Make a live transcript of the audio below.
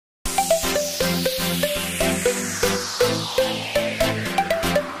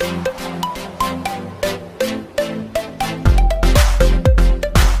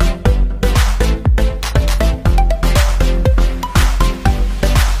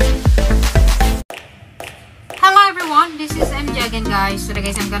today again guys. Today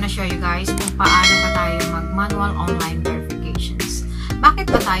guys, I'm gonna show you guys kung paano ba tayo mag-manual online verifications.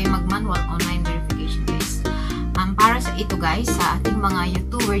 Bakit ba tayo mag-manual online verification guys? Para sa ito guys, sa ating mga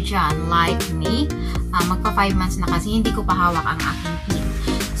YouTuber dyan like me, magpa 5 months na kasi hindi ko pa hawak ang aking PIN.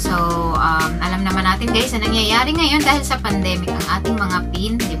 So, alam naman natin guys na nangyayari ngayon dahil sa pandemic ang ating mga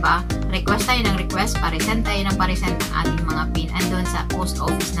PIN, di ba? Request tayo ng request, pa-resend tayo ng pa-resend ang ating mga PIN andun sa post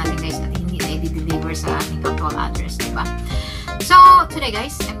office natin guys at hindi tayo di-deliver sa ating actual address, di ba? So, today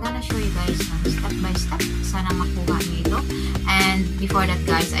guys, I'm gonna show you guys step by step. Sana makuha niyo ito. And before that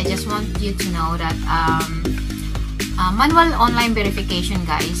guys, I just want you to know that manual online verification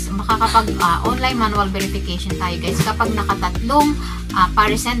guys, makakapag online manual verification tayo guys kapag nakatatlong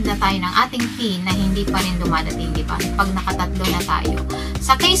pa-resend na tayo ng ating PIN na hindi pa rin dumadating, di ba? Pag nakatatlo na tayo.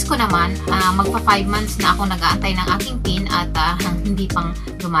 Sa case ko naman, magpa 5 months na ako nag-aantay ng aking PIN at hindi pang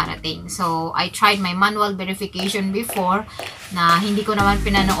dumarating. So, I tried my manual verification before na hindi ko naman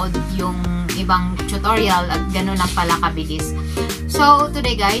pinanood yung ibang tutorial at gano'n lang pala kabilis. So,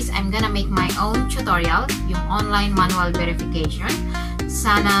 today guys, I'm gonna make my own tutorial, yung online manual verification.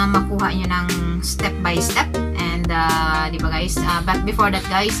 Sana makuha nyo ng step by step. And, di ba guys, but before that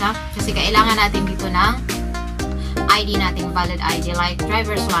guys, kasi kailangan natin dito ng ID natin, valid ID, like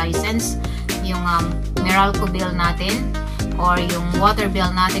driver's license, yung Meralco bill natin, or yung water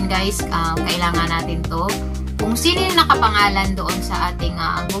bill natin guys, kailangan natin to. Kung sino yung nakapangalan doon sa ating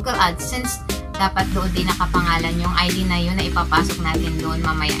Google Adsense, dapat doon din nakapangalan yung ID na yun na ipapasok natin doon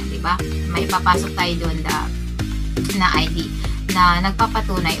mamaya, di ba? May ipapasok tayo doon na ID na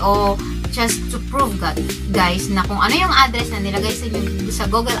nagpapatunay o just to prove guys na kung ano yung address na nilagay sa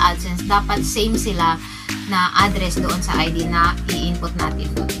Google Adsense, dapat same sila na address doon sa ID na i-input natin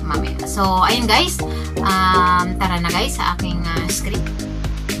doon mamaya. So, ayun guys, tara na guys sa aking script.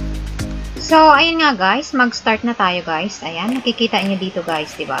 So, ayun nga guys, mag-start na tayo guys. Ayan, nakikita nyo dito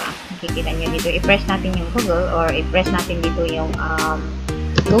guys, diba? Nakikita nyo dito, i-press natin yung Google or i-press natin dito yung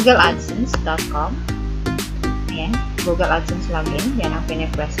googleadsense.com. Ayan, Google AdSense login. Yan ang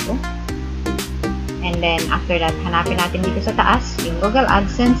pinipress ko. And then, after that, hanapin natin dito sa taas yung Google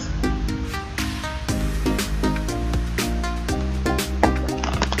AdSense.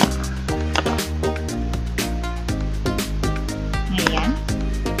 Ayan.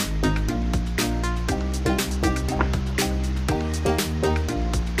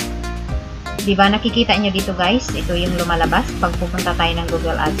 Diba, nakikita nyo dito guys, ito yung lumalabas pag pupunta tayo ng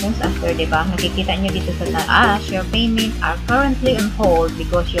Google AdSense. After, diba, nakikita nyo dito sa taas, your payment are currently on hold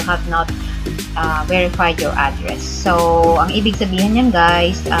because you have not verified your address. So, ang ibig sabihin yan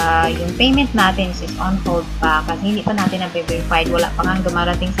guys, yung payment natin is on hold pa kasi hindi pa natin na-verified, wala pa nga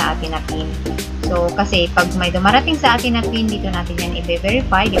dumarating sa atin na PIN. So, kasi pag may dumarating sa atin na PIN, dito natin yan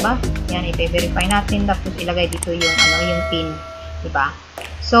i-verify, diba? Yan, i-verify natin, tapos ilagay dito yung, yung PIN, diba?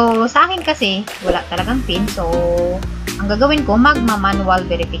 So, sa akin kasi, wala talagang PIN. So, ang gagawin ko, magma-manual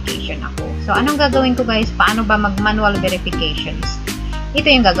verification ako. So, anong gagawin ko guys? Paano ba mag-manual verifications? Ito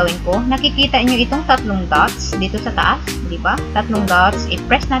yung gagawin ko. Nakikita nyo itong tatlong dots dito sa taas, di ba? Tatlong dots.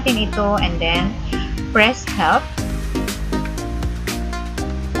 I-press natin ito and then press help.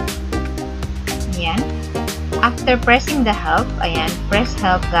 Ayan. After pressing the help, ayan, press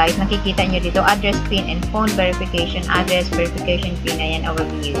help guys, nakikita nyo dito, address PIN and phone verification, address verification PIN, ayan,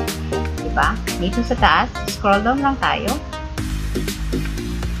 overview. Diba? Dito sa taas, scroll down lang tayo.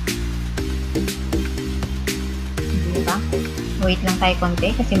 Diba? Wait lang tayo konti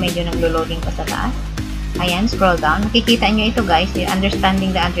kasi medyo naglo-loading pa sa taas. Ayan, scroll down. Nakikita nyo ito guys, yung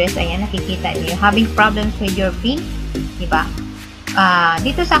understanding the address, ayan, nakikita nyo, having problems with your PIN, diba?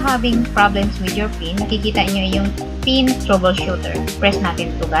 Dito sa having problems with your PIN, nakikita nyo yung PIN troubleshooter. Press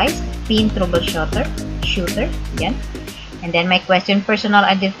natin ito guys. PIN troubleshooter. Yan. And then my question, personal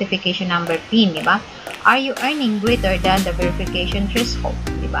identification number PIN, diba? Are you earning greater than the verification threshold?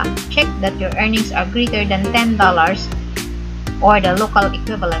 Diba? Check that your earnings are greater than $10 or the local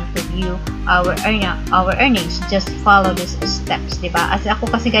equivalent to view our earnings. Just follow these steps, diba? As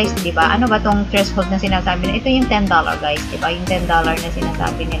ako kasi guys, diba, ano ba tong threshold na sinasabi nila? Ito yung $10 guys, diba? Yung $10 na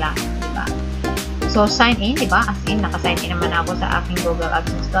sinasabi nila, diba? So, sign in, diba? As in, naka-sign in naman ako sa aking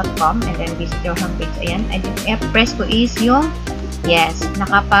googleadsense.com and then visit your homepage. Ayan, press ko is yung yes,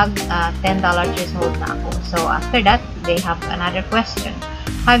 nakapag $10 threshold na ako. So, after that, they have another question.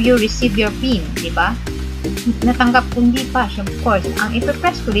 Have you received your PIN, diba? Natanggap ko hindi pa. Of course, ang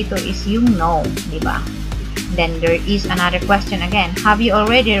ipipress ko dito is yung no, diba? Then, there is another question again. Have you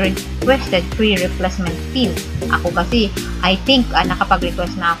already requested free replacement PIN? Ako kasi, I think,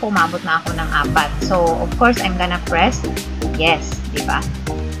 nakapag-request na ako, umabot na ako ng 4. So, of course, I'm gonna press yes, diba?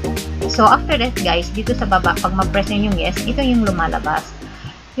 So, after that guys, dito sa baba, pag mag-press nyo yung yes, ito yung lumalabas.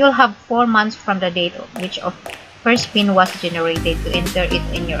 You'll have 4 months from the date which of first pin was generated to enter it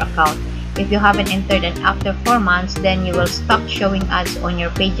in your account. If you haven't entered and after 4 months, then you will stop showing ads on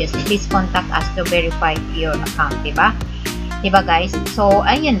your pages. Please contact us to verify your account, diba? Diba guys? So,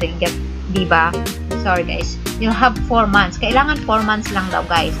 ayan din, diba? Sorry guys. You'll have 4 months. Kailangan 4 months lang daw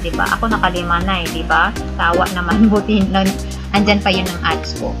guys, diba? Ako nakalima na diba? Tawa naman, buti na andyan pa yun ang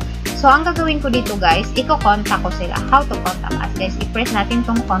ads ko. So, ang gagawin ko dito guys, i-contact ko sila. How to contact us guys? I-press natin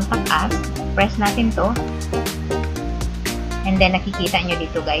tong contact us. Press natin to. And then, nakikita nyo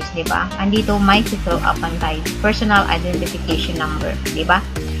dito guys, diba? Andito, may throw up tayo. Personal identification number, diba?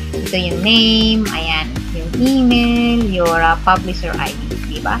 Ito yung name, ayan, yung email, your publisher ID,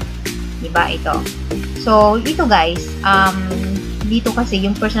 diba? Diba? Ito. So, ito guys, dito kasi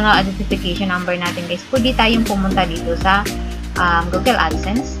yung personal identification number natin guys, pwede tayong pumunta dito sa Google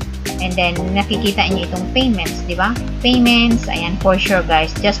Adsense. And then, nakikita nyo itong payments, di ba? Payments, ayan, for sure guys,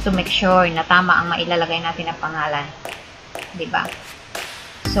 just to make sure na tama ang mailalagay natin na pangalan. Di ba?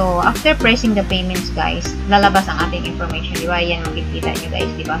 So, after pressing the payments guys, lalabas ang ating information, di ba? Ayan, makikita nyo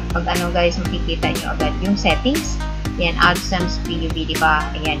guys, di ba? Pag ano guys, makikita nyo agad yung settings. Ayan, Adsense PUB, di ba?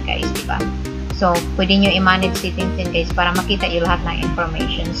 Ayan guys, di ba? So, pwede nyo i-manage settings din guys para makita yung lahat ng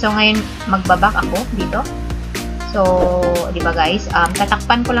information. So, ngayon, magbaback ako dito. So, di ba guys,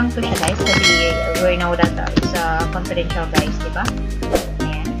 tatakpan ko lang to siya guys kasi we know that it's confidential guys, di ba?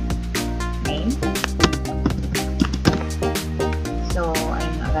 Ayan. Name. So,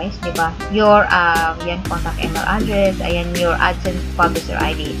 ayun nga guys, di ba? Your, yan, contact email address, ayan, your Adsense Publisher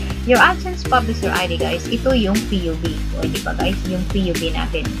ID. Your Adsense Publisher ID guys, ito yung PUB. O, di ba guys, yung PUB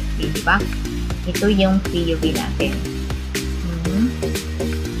natin. Di ba? Ito yung PUB natin.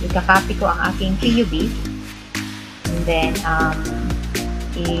 Ika-copy ko ang aking PUB. And then,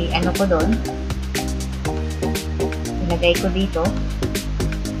 i-ano ko doon. Ilagay ko dito.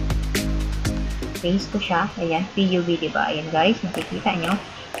 Paste ko siya. Ayan, PUB, diba? Ayan, guys, makikita nyo.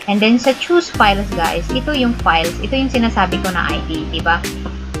 And then, sa choose files, guys, ito yung files. Ito yung sinasabi ko na ID, diba?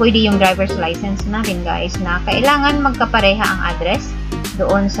 Pwede yung driver's license natin, guys, na kailangan magkapareha ang address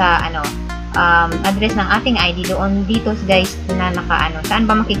doon sa, address ng ating ID doon dito guys na nakaano. Saan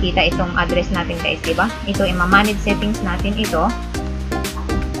ba makikita itong address natin guys, diba? Ito, i-manage settings natin ito.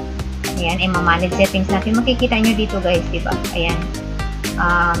 Ayan, i-manage settings natin. Makikita nyo dito guys, diba? Ayan.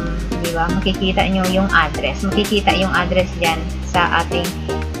 Diba? Makikita nyo yung address. Makikita yung address dyan sa ating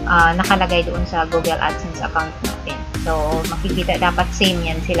nakalagay doon sa Google Adsense account natin. So, makikita dapat same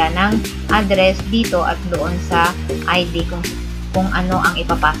yan sila ng address dito at doon sa ID kung ano ang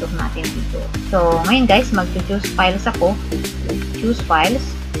ipapasok natin dito. So, ngayon guys, mag-choose files ako. Choose files.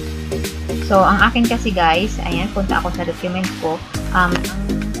 So, ang akin kasi guys, ayan, punta ako sa documents ko. Ang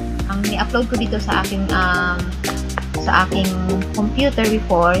ni-upload ko dito sa aking computer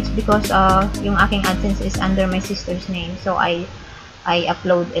before, it's because yung aking AdSense is under my sister's name. So, I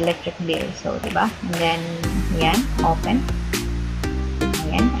upload electric bill. So, diba? And then, ayan, open.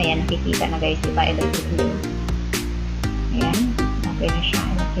 Ayan, nakikita na guys, diba? Electric bill. Ayan, okay na siya.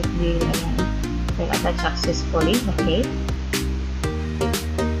 Electric bill, ayan. So, attach successfully. Okay.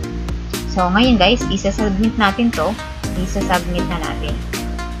 So, ngayon guys, isa-submit natin to. Isa-submit na natin.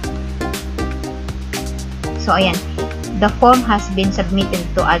 So, ayan. The form has been submitted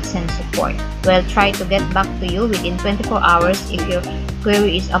to AdSense support. We'll try to get back to you within 24 hours if your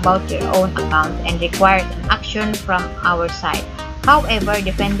query is about your own account and requires an action from our side. However,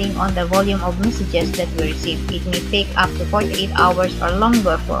 depending on the volume of messages that we receive, it may take up to 48 hours or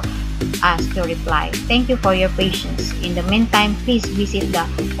longer for us to reply. Thank you for your patience. In the meantime, please visit the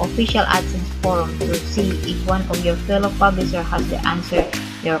official AdSense forum to see if one of your fellow publisher has the answer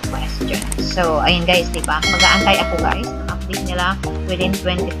your question. So, ayun guys, diba? Mag-aantay ako guys ng update nila within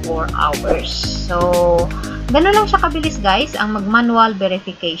 24 hours. So, ganun lang siya kabilis guys, ang mag-manual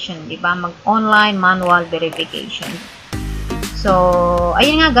verification, diba? Mag-online manual verification. So,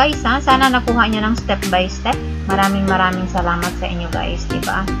 ayun nga guys, ha? Sana nakuha nyo ng step by step. Maraming salamat sa inyo guys,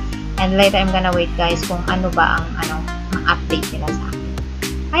 diba? And later, I'm gonna wait guys kung ano ba ang update nila sa akin.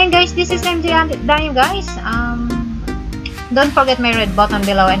 Ayun guys, this is MJ Dayo guys. Don't forget my red button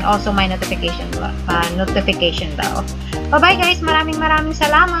below and also my notification bell. Bye bye guys, maraming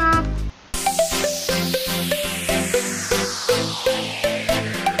salamat.